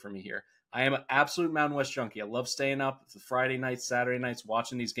out party for me here. I am an absolute Mountain West junkie. I love staying up the Friday nights, Saturday nights,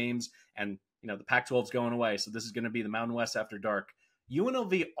 watching these games. And, the Pac-12 is going away, so this is going to be the Mountain West after dark.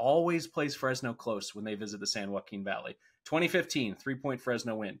 UNLV always plays Fresno close when they visit the San Joaquin Valley. 2015, 3-point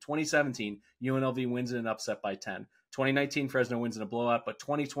Fresno win. 2017, UNLV wins in an upset by 10. 2019, Fresno wins in a blowout, but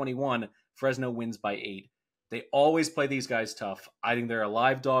 2021, Fresno wins by 8. They always play these guys tough. I think they're a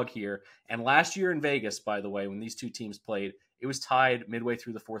live dog here. And last year in Vegas, by the way, when these two teams played, it was tied midway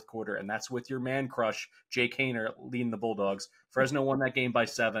through the fourth quarter, and that's with your man crush, Jake Haener, leading the Bulldogs. Fresno won that game by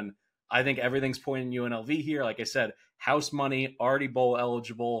 7. I think everything's pointing UNLV here. Like I said, house money, already bowl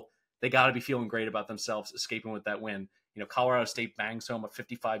eligible. They got to be feeling great about themselves, escaping with that win. Colorado State bangs home a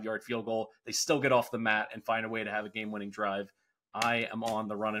 55-yard field goal. They still get off the mat and find a way to have a game-winning drive. I am on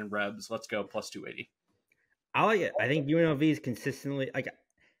the running Rebs. Let's go plus 280. I like it. I think UNLV is consistently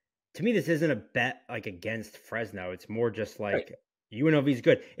to me, this isn't a bet against Fresno. It's more just UNLV is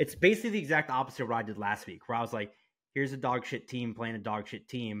good. It's basically the exact opposite of what I did last week, where I was like, here's a dog shit team playing a dog shit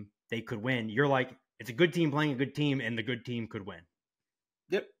team. They could win. You're like, it's a good team playing a good team, and the good team could win.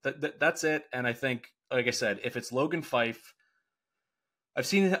 Yep, that's it. And I think, like I said, if it's Logan Fife, I've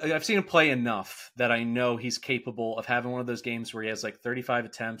seen him play enough that I know he's capable of having one of those games where he has 35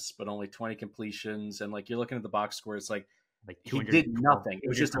 attempts but only 20 completions, and you're looking at the box score, it's like he did nothing. It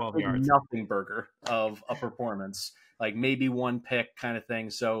was just a nothing burger of a performance, maybe one pick kind of thing.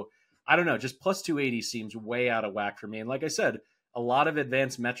 So I don't know, just plus 280 seems way out of whack for me. And like I said, a lot of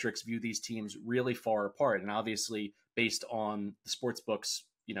advanced metrics view these teams really far apart, and obviously based on the sports books,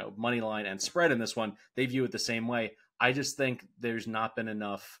 money line and spread in this one, they view it the same way. I just think there's not been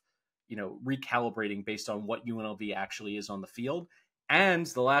enough, recalibrating based on what UNLV actually is on the field. And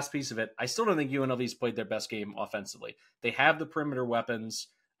the last piece of it, I still don't think UNLV's played their best game offensively. They have the perimeter weapons.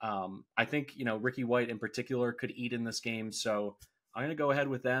 I think, Ricky White in particular could eat in this game. So I'm going to go ahead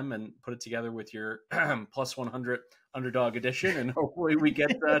with them and put it together with your plus 100 underdog edition. And hopefully we get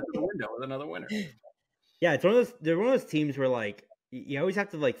to the window with another winner. Yeah, they're one of those teams where you always have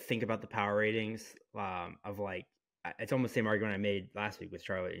to think about the power ratings of it's almost the same argument I made last week with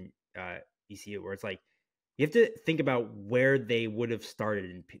Charlotte and ECU, where it's you have to think about where they would have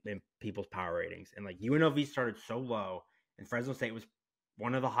started in people's power ratings. And UNLV started so low, and Fresno State was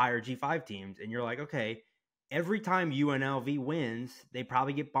one of the higher G5 teams. And you're like, okay, every time UNLV wins, they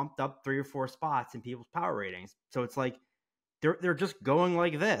probably get bumped up 3 or 4 spots in people's power ratings. So it's they're just going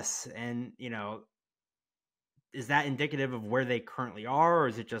like this. And, is that indicative of where they currently are, or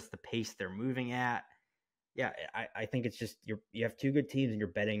is it just the pace they're moving at? Yeah, I think it's just you have 2 good teams, and you're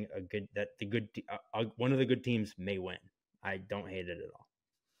betting one of the good teams may win. I don't hate it at all.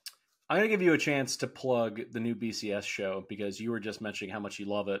 I'm going to give you a chance to plug the new BCS show because you were just mentioning how much you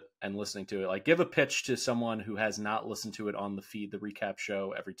love it and listening to it. Like, give a pitch to someone who has not listened to it on the feed, the recap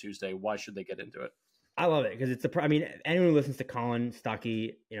show every Tuesday. Why should they get into it? I love it because I mean, anyone who listens to Colin,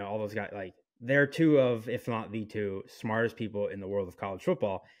 Stuckey, all those guys, like, they're two of, if not the two, smartest people in the world of college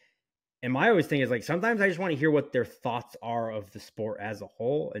football. And my always thing is, like, sometimes I just want to hear what their thoughts are of the sport as a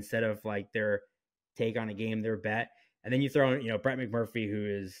whole instead of like their take on a game, their bet. And then you throw in, Brett McMurphy, who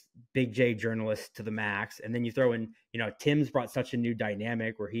is Big J journalist to the max. And then you throw in, Tim's brought such a new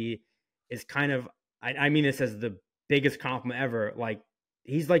dynamic where he is kind of, I mean this as the biggest compliment ever. Like,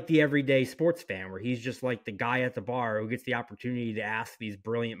 he's like the everyday sports fan where he's just like the guy at the bar who gets the opportunity to ask these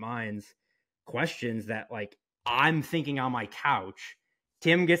brilliant minds questions that, like, I'm thinking on my couch.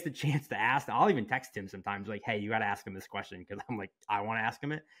 Tim gets the chance to ask. I'll even text him sometimes like, hey, you got to ask him this question because I'm like, I want to ask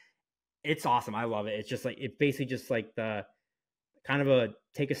him it. It's awesome. I love it. It's just like, it basically just like the kind of a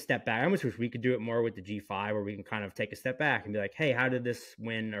take a step back. I almost wish we could do it more with the G5 where we can kind of take a step back and be like, hey, how did this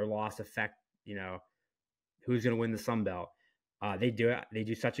win or loss affect, who's going to win the Sun Belt? They do it. They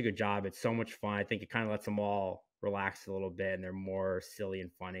do such a good job. It's so much fun. I think it kind of lets them all relax a little bit and they're more silly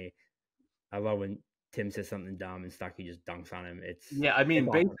and funny. I love when Tim says something dumb and Stuckey just dunks on him. I mean,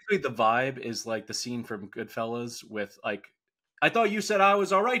 basically the vibe is like the scene from Goodfellas with like, I thought you said I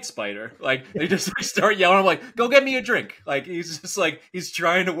was all right, Spider. Like, they just start yelling. I'm like, go get me a drink. Like, he's just like, he's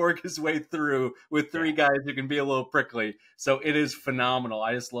trying to work his way through with three guys who can be a little prickly. So it is phenomenal.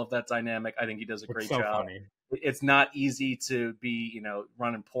 I just love that dynamic. I think he does a great job. Funny. It's not easy to be,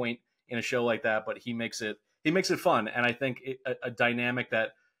 running point in a show like that, but he makes it fun. And I think a dynamic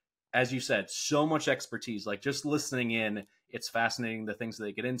that, as you said, so much expertise, like just listening in, it's fascinating. The things that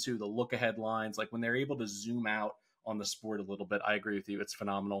they get into, the look ahead lines, like when they're able to zoom out on the sport a little bit. I agree with you. It's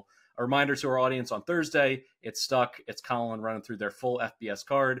phenomenal. A reminder to our audience on Thursday, it's Stuck. It's Colin running through their full FBS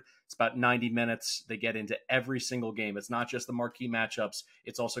card. It's about 90 minutes. They get into every single game. It's not just the marquee matchups.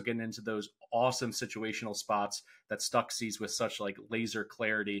 It's also getting into those awesome situational spots that Stuck sees with such like laser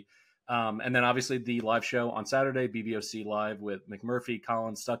clarity. And then obviously the live show on Saturday, BBOC Live with McMurphy,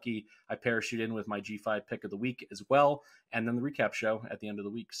 Colin, Stuckey. I parachute in with my G5 pick of the week as well. And then the recap show at the end of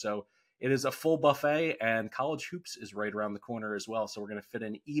the week. So it is a full buffet, and college hoops is right around the corner as well. So we're going to fit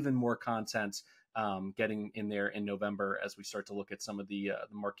in even more content getting in there in November as we start to look at some of the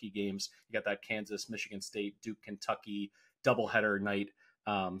marquee games. You got that Kansas, Michigan State, Duke, Kentucky doubleheader night.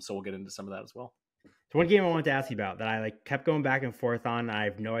 So we'll get into some of that as well. So one game I wanted to ask you about that I like kept going back and forth on. I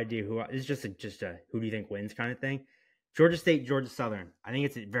have no idea who. It's just a who do you think wins kind of thing. Georgia State, Georgia Southern. I think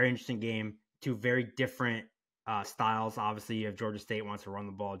it's a very interesting game. Two very different styles. Obviously, you have Georgia State wants to run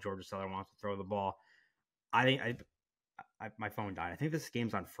the ball. Georgia Southern wants to throw the ball. I think my phone died. I think this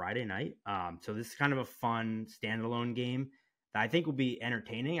game's on Friday night. So this is kind of a fun standalone game that I think will be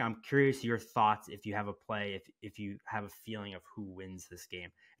entertaining. I'm curious your thoughts if you have a play, if you have a feeling of who wins this game.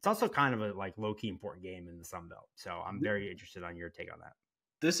 It's also kind of a like low-key important game in the Sun Belt. So I'm very interested on your take on that.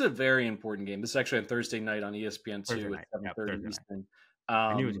 This is a very important game. This is actually on Thursday night on ESPN2 at 7:30 Eastern.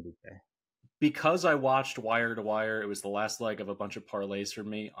 I knew it was a big day. Because I watched wire to wire, it was the last leg of a bunch of parlays for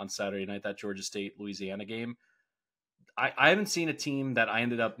me on Saturday night, that Georgia State-Louisiana game. I haven't seen a team that I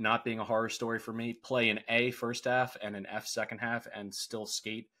ended up not being a horror story for me play an A first half and an F second half and still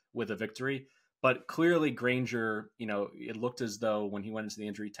skate with a victory. But clearly Granger, it looked as though when he went into the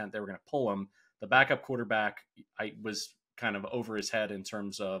injury tent, they were going to pull him. The backup quarterback, I was kind of over his head in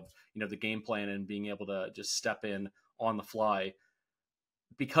terms of, the game plan and being able to just step in on the fly.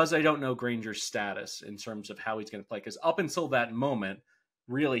 Because I don't know Granger's status in terms of how he's going to play, because up until that moment,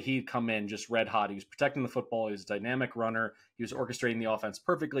 really he'd come in just red hot. He was protecting the football. He was a dynamic runner. He was orchestrating the offense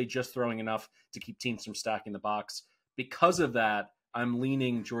perfectly, just throwing enough to keep teams from stacking the box. Because of that, I'm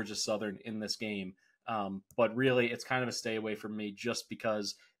leaning Georgia Southern in this game. But really, it's kind of a stay away from me just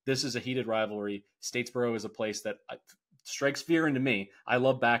because this is a heated rivalry. Statesboro is a place that strikes fear into me. I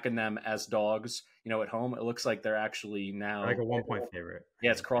love backing them as dogs, at home. It looks like they're actually now like a 1-point favorite. Yeah,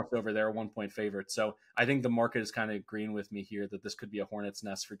 it's crossover. They're a 1-point favorite. So I think the market is kind of agreeing with me here that this could be a hornet's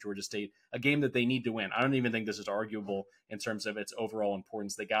nest for Georgia State, a game that they need to win. I don't even think this is arguable in terms of its overall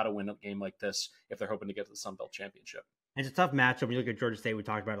importance. They got to win a game like this if they're hoping to get to the Sun Belt Championship. It's a tough matchup. When you look at Georgia State, we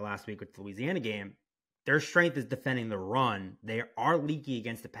talked about it last week with the Louisiana game. Their strength is defending the run. They are leaky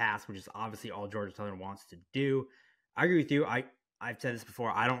against the pass, which is obviously all Georgia Southern wants to do. I agree with you. I've said this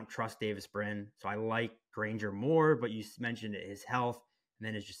before. I don't trust Davis Brin, so I like Granger more, but you mentioned his health, and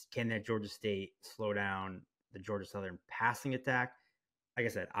then it's just, can that Georgia State slow down the Georgia Southern passing attack? Like I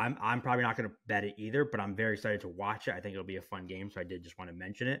said, I'm probably not going to bet it either, but I'm very excited to watch it. I think it'll be a fun game, so I did just want to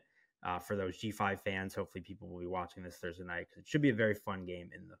mention it. for those G5 fans. Hopefully people will be watching this Thursday night because it should be a very fun game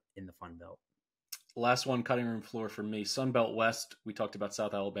in the Fun Belt. Last one, cutting room floor for me. Sun Belt West, we talked about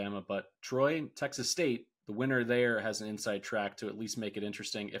South Alabama, but Troy, Texas State, the winner there has an inside track to at least make it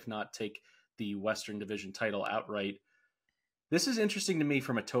interesting, if not take the Western Division title outright. This is interesting to me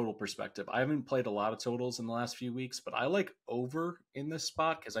from a total perspective. I haven't played a lot of totals in the last few weeks, but I like over in this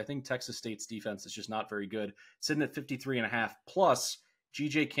spot because I think Texas State's defense is just not very good. Sitting at 53.5, plus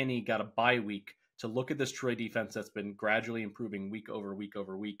GJ Kinney got a bye week to look at this Troy defense that's been gradually improving week over week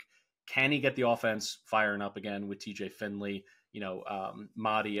over week. Can he get the offense firing up again with TJ Finley,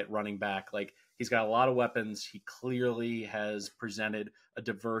 Mahdi at running back? Like, he's got a lot of weapons. He clearly has presented a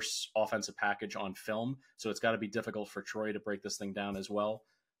diverse offensive package on film. So it's got to be difficult for Troy to break this thing down as well.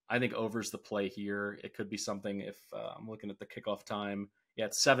 I think over's the play here. It could be something if I'm looking at the kickoff time. Yeah,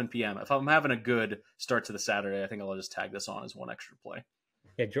 it's 7 p.m. If I'm having a good start to the Saturday, I think I'll just tag this on as one extra play.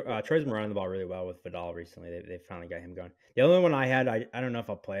 Yeah, Troy's been running the ball really well with Vidal recently. They finally got him going. The only one I had, I don't know if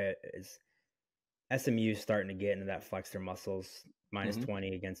I'll play it, is SMU starting to get into that flex their muscles. Minus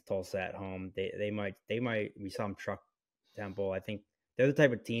 20 against Tulsa at home. They might. We saw them truck Temple. I think they're the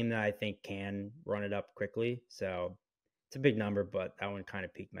type of team that I think can run it up quickly. So it's a big number, but that one kind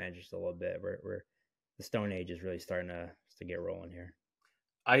of piqued my interest a little bit. Where the Stone Age is really starting to get rolling here.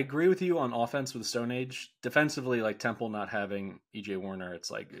 I agree with you on offense with the Stone Age. Defensively, like Temple not having EJ Warner, it's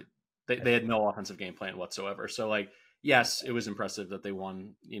like they had no offensive game plan whatsoever. So, like, yes, it was impressive that they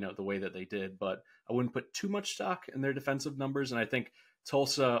won, the way that they did, but I wouldn't put too much stock in their defensive numbers. And I think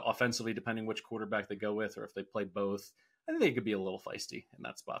Tulsa offensively, depending which quarterback they go with or if they play both, I think they could be a little feisty in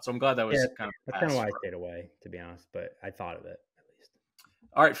that spot. So I'm glad that was that's kind of why I stayed away, to be honest, but I thought of it.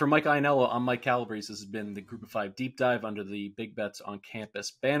 All right, for Mike Iannello, I'm Mike Calabrese. This has been the Group of Five Deep Dive under the Big Bets on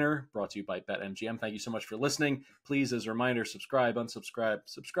Campus banner, brought to you by BetMGM. Thank you so much for listening. Please, as a reminder, subscribe, unsubscribe,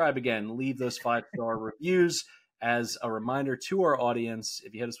 subscribe again. Leave those 5-star reviews. As a reminder to our audience,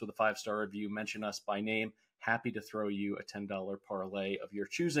 if you hit us with a 5-star review, mention us by name. Happy to throw you a $10 parlay of your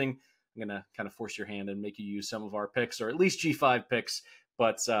choosing. I'm going to kind of force your hand and make you use some of our picks, or at least G5 picks.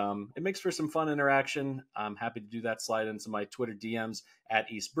 But it makes for some fun interaction. I'm happy to do that. Slide into my Twitter DMs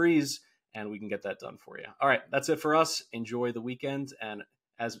at East Breeze, and we can get that done for you. All right, that's it for us. Enjoy the weekend. And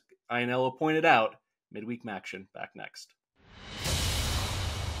as Iannello pointed out, midweek Maction back next.